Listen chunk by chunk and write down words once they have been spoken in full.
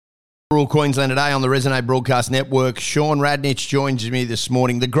Rural Queensland today on the Resonate Broadcast Network. Shaun Radnedge joins me this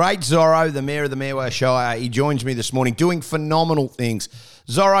morning. The great Zorro, the Mayor of the Murweh Shire, he joins me this morning doing phenomenal things.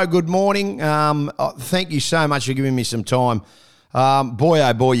 Zorro, good morning. Thank you so much for giving me some time. Boy,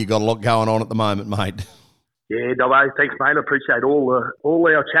 oh boy, you got a lot going on at the moment, mate. Yeah, Dobbo, thanks, mate. I appreciate all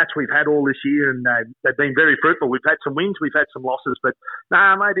our chats we've had all this year, and they've been very fruitful. We've had some wins, we've had some losses, but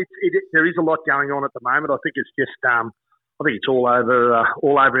mate, there is a lot going on at the moment. I think it's just I think it's all over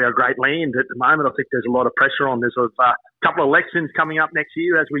our great land at the moment. I think there's a lot of pressure on. There's a couple of elections coming up next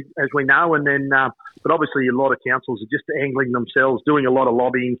year, as we know, and then but obviously a lot of councils are just angling themselves, doing a lot of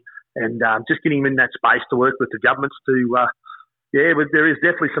lobbying, and just getting them in that space to work with the governments to. But there is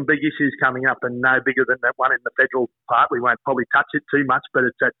definitely some big issues coming up, and no bigger than that one in the federal part. We won't probably touch it too much, but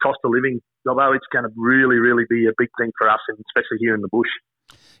it's that cost of living, although it's going to really, really be a big thing for us, and especially here in the bush.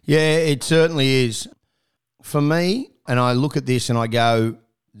 Yeah, it certainly is. For me, and I look at this and I go,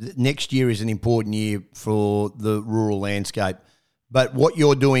 next year is an important year for the rural landscape. But what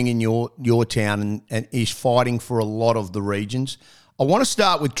you're doing in your town and is fighting for a lot of the regions. I want to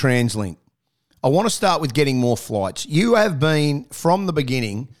start with TransLink. I want to start with getting more flights. You have been, from the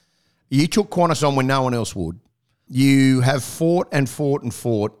beginning, you took Qantas on when no one else would. You have fought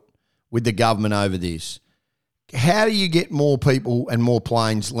with the government over this. How do you get more people and more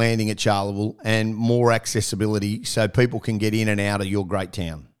planes landing at Charleville and more accessibility so people can get in and out of your great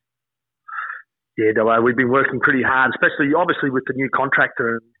town? Yeah, we've been working pretty hard, especially obviously with the new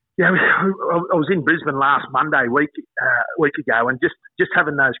contractor. Yeah, I was in Brisbane last Monday week ago, and just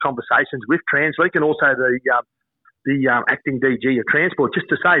having those conversations with TransLink and also the acting DG of Transport, just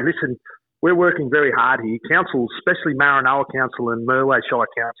to say, listen, we're working very hard here. Councils, especially Maranoa Council and Murweh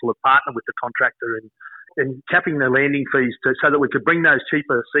Shire Council, have partnered with the contractor and capping the landing fees so that we could bring those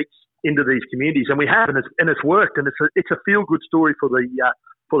cheaper seats into these communities, and we have, and it's worked, and it's a feel good story for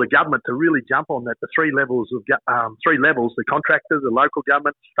the government to really jump on that. The three levels, the contractor, the local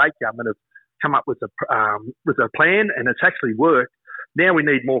government, state government have come up with a plan, and it's actually worked. Now we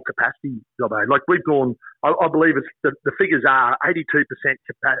need more capacity, Dobbo. Like we've gone, I believe it's the figures are 82%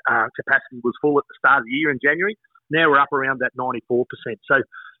 capacity was full at the start of the year in January. Now we're up around that 94%. So,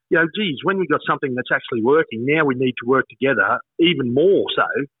 when we've got something that's actually working, now we need to work together even more so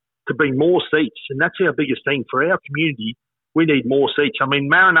to bring more seats. And that's our biggest thing for our community. We need more seats. I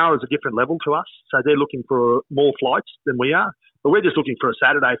mean, Maranoa is a different level to us, so they're looking for more flights than we are. But we're just looking for a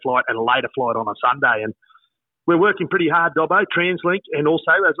Saturday flight and a later flight on a Sunday. And we're working pretty hard, Dobbo, TransLink, and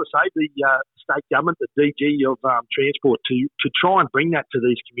also, as I say, the state government, the DG of Transport, to try and bring that to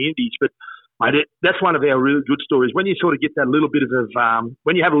these communities. But mate, that's one of our really good stories. When you sort of get that little bit of,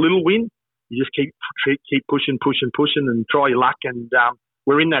 when you have a little win, you just keep pushing and try your luck. And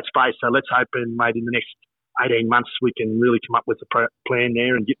we're in that space. So let's hope, mate, in the next 18 months we can really come up with a plan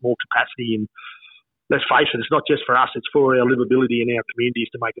there and get more capacity. And let's face it, it's not just for us, it's for our livability in our communities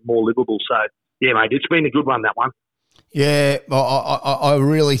to make it more livable. So, yeah, mate, it's been a good one, that one. Yeah, I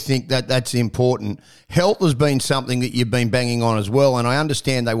really think that's important. Health has been something that you've been banging on as well, and I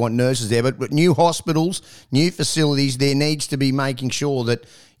understand they want nurses there, but new hospitals, new facilities, there needs to be making sure that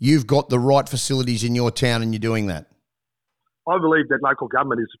you've got the right facilities in your town and you're doing that. I believe that local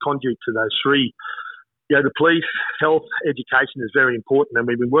government is the conduit to those three. The police, health, education is very important, and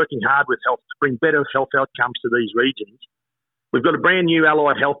we've been working hard with health to bring better health outcomes to these regions. We've got a brand new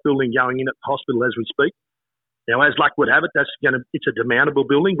allied health building going in at the hospital as we speak. Now, as luck would have it, it's a demountable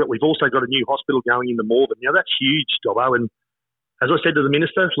building, but we've also got a new hospital going into Morven. Now, that's huge, Dobbo. And as I said to the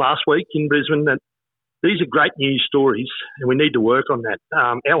Minister last week in Brisbane, that these are great news stories, and we need to work on that.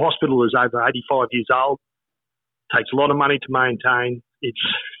 Our hospital is over 85 years old, takes a lot of money to maintain.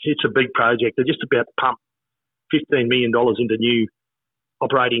 It's a big project. They're just about to pump $15 million into new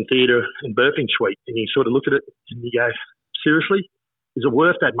operating theatre and birthing suite. And you sort of look at it and you go, seriously? Is it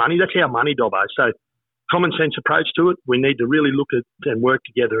worth that money? That's our money, Dobbo. So common sense approach to it. We need to really look at and work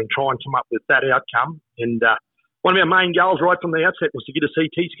together and try and come up with that outcome. And one of our main goals right from the outset was to get a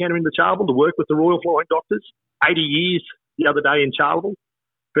CT scanner into Charleville to work with the Royal Flying Doctors. 80 years the other day in Charleville.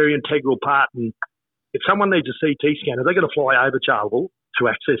 Very integral part. And if someone needs a CT scanner, they've got to fly over Charleville to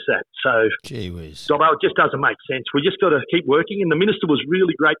access that. So, gee whiz. Dobbo, it just doesn't make sense. We just got to keep working. And the Minister was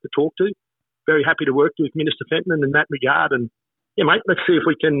really great to talk to. Very happy to work with Minister Fenton in that regard. And, yeah, mate, let's see if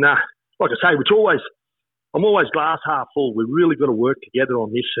we can, like I say, I'm always glass half full. We've really got to work together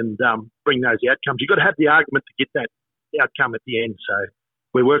on this and bring those outcomes. You've got to have the argument to get that outcome at the end. So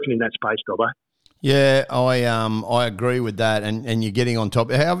we're working in that space, Dobbo. Yeah, I agree with that, and you're getting on top.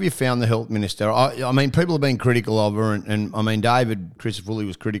 How have you found the health minister? I mean, people have been critical of her, and I mean, David Christopher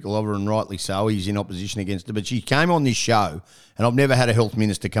was critical of her, and rightly so. He's in opposition against her, but she came on this show, and I've never had a health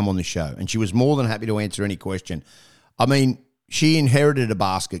minister come on the show, and she was more than happy to answer any question. I mean, she inherited a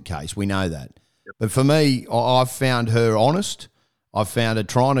basket case, we know that, but for me, I've found her honest. I've found her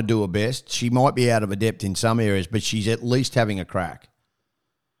trying to do her best. She might be out of her depth in some areas, but she's at least having a crack.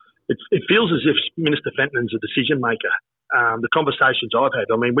 It feels as if Minister Fenton's a decision maker. The conversations I've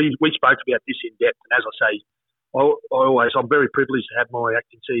had, I mean, we spoke about this in depth, and as I say, I'm very privileged to have my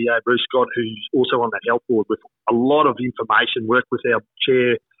acting CEO, Bruce Scott, who's also on that health board, with a lot of information, work with our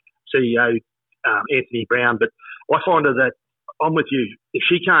chair, CEO, Anthony Brown. But I find that I'm with you. If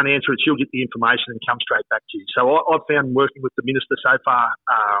she can't answer it, she'll get the information and come straight back to you. So I've found working with the minister so far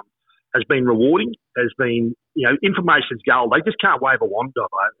has been rewarding, has been, information's gold. They just can't wave a wand of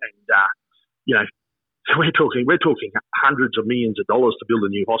it. And, so we're talking hundreds of millions of dollars to build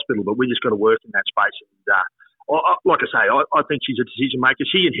a new hospital, but we just got to work in that space. And like I say, I think she's a decision maker.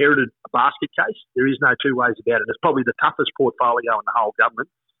 She inherited a basket case. There is no two ways about it. It's probably the toughest portfolio in the whole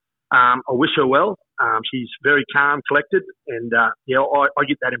government. I wish her well. She's very calm, collected, and I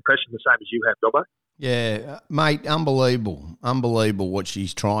get that impression the same as you have, Dobbo. Yeah, mate, unbelievable what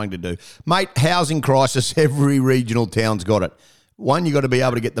she's trying to do. Mate, housing crisis, every regional town's got it. One, you got to be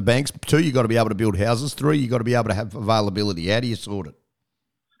able to get the banks. Two, you got to be able to build houses. Three, you got to be able to have availability. How do you sort it?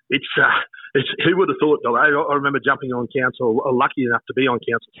 It's who would have thought, Dobbo? I remember jumping on council, lucky enough to be on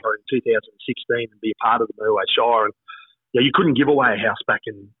council in 2016 and be a part of the Murweh Shire. And you couldn't give away a house back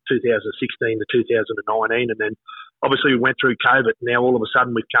in 2016 to 2019, and then obviously we went through COVID. And now all of a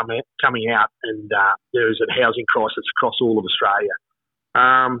sudden we've coming out, and there is a housing crisis across all of Australia.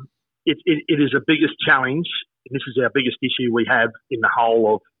 It is the biggest challenge, and this is our biggest issue we have in the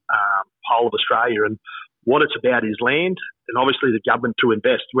whole of Australia. And what it's about is land, and obviously the government to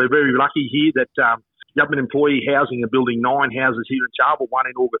invest. We're very lucky here that government employee housing are building 9 houses here in Charvel,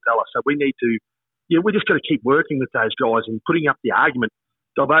 1 in Augatella. So we need to. We just got to keep working with those guys and putting up the argument.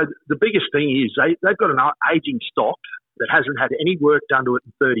 Although the biggest thing is they've got an ageing stock that hasn't had any work done to it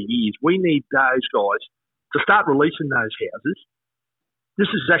in 30 years. We need those guys to start releasing those houses.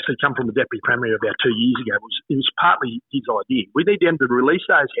 This has actually come from the Deputy Premier about 2 years ago. It was partly his idea. We need them to release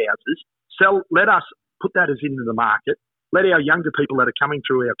those houses, let us put that as into the market, let our younger people that are coming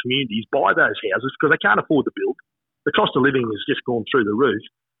through our communities buy those houses because they can't afford to build. The cost of living has just gone through the roof.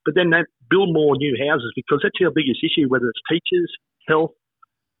 But then they build more new houses because that's our biggest issue, whether it's teachers, health,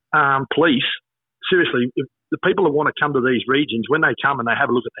 police. Seriously, if the people that want to come to these regions, when they come and they have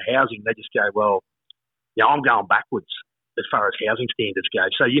a look at the housing, they just go, well, I'm going backwards as far as housing standards go.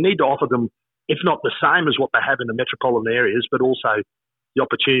 So you need to offer them, if not the same as what they have in the metropolitan areas, but also the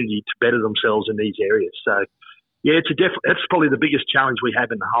opportunity to better themselves in these areas. So, yeah, that's probably the biggest challenge we have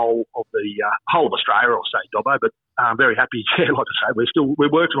in the whole of Australia, I'll say, Dobbo. But I'm very happy. Yeah, like I say,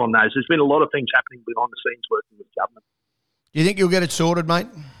 we're working on those. There's been a lot of things happening behind the scenes working with government. Do you think you'll get it sorted, mate?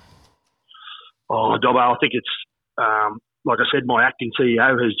 Oh, Dobbo, I think it's like I said. My acting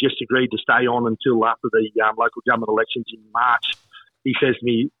CEO has just agreed to stay on until after the local government elections in March. He says to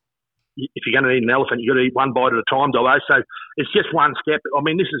me, if you're going to eat an elephant, you've got to eat one bite at a time, Dobbo. So it's just one step. I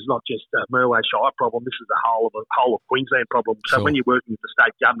mean, this is not just a Murweh Shire problem. This is the whole of Queensland problem. So Sure. When you're working with the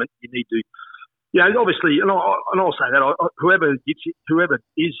state government, you need to, obviously, and I'll say that whoever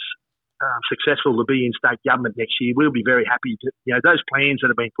is successful to be in state government next year, we'll be very happy to, those plans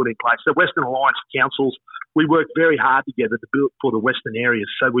that have been put in place. The Western Alliance councils, we work very hard together to build for the Western areas.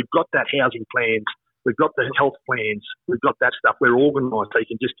 So we've got that housing plans. We've got the health plans. We've got that stuff. We're organised. So you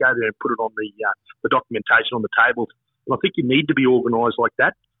can just go there and put it on the documentation on the table. And I think you need to be organised like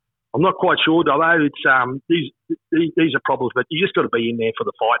that. I'm not quite sure, Dobbo. It's these are problems, but you just got to be in there for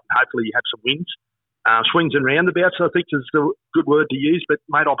the fight, and hopefully you have some wins. Swings and roundabouts, I think, is the good word to use. But,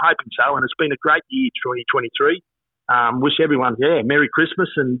 mate, I'm hoping so. And it's been a great year, 2023. Wish everyone, Merry Christmas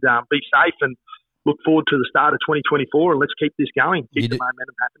and be safe, and look forward to the start of 2024, and let's keep this going, keep the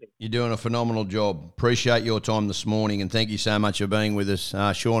momentum happening. You're doing a phenomenal job. Appreciate your time this morning, and thank you so much for being with us.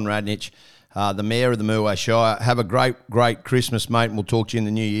 Shaun Radnedge, the Mayor of the Murweh Shire. Have a great Christmas, mate, and we'll talk to you in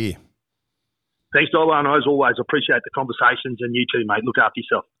the new year. Thanks, Dobbo, and as always, I appreciate the conversations, and you too, mate. Look after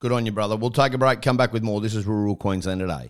yourself. Good on you, brother. We'll take a break, come back with more. This is Rural Queensland Today.